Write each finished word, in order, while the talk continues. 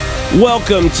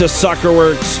Welcome to Soccer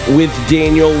Works with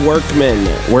Daniel Workman,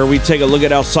 where we take a look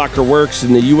at how soccer works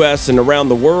in the U.S. and around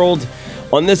the world.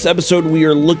 On this episode, we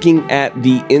are looking at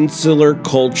the insular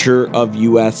culture of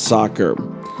U.S. soccer.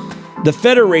 The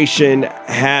Federation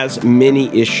has many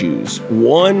issues.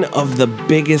 One of the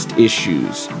biggest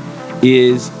issues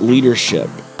is leadership,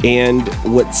 and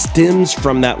what stems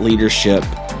from that leadership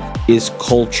is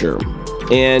culture.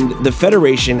 And the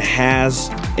Federation has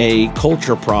a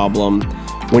culture problem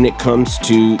when it comes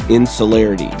to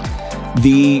insularity.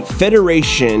 The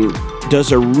Federation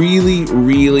does a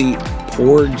really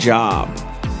poor job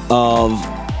of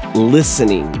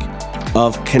listening,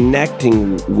 of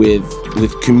connecting with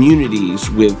communities,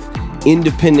 with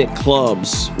independent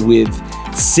clubs, with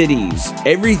cities.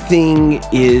 Everything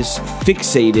is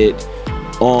fixated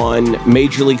on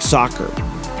Major League Soccer.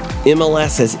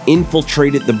 MLS has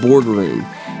infiltrated the boardroom.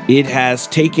 It has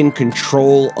taken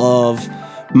control of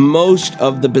most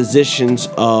of the positions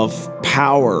of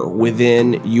power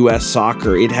within U.S.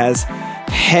 soccer. It has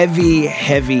heavy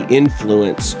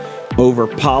influence over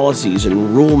policies and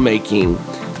rulemaking,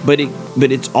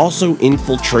 but it's also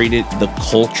infiltrated the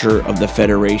culture of the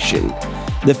Federation.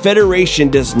 The Federation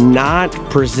does not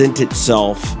present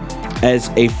itself as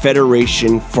a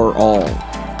federation for all.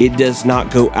 It does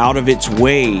not go out of its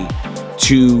way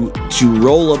to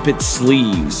roll up its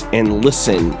sleeves and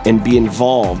listen and be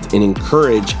involved and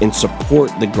encourage and support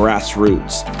the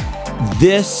grassroots.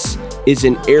 This is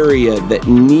an area that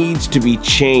needs to be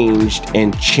changed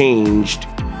and changed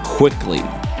quickly.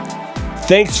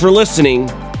 Thanks for listening.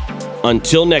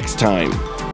 Until next time.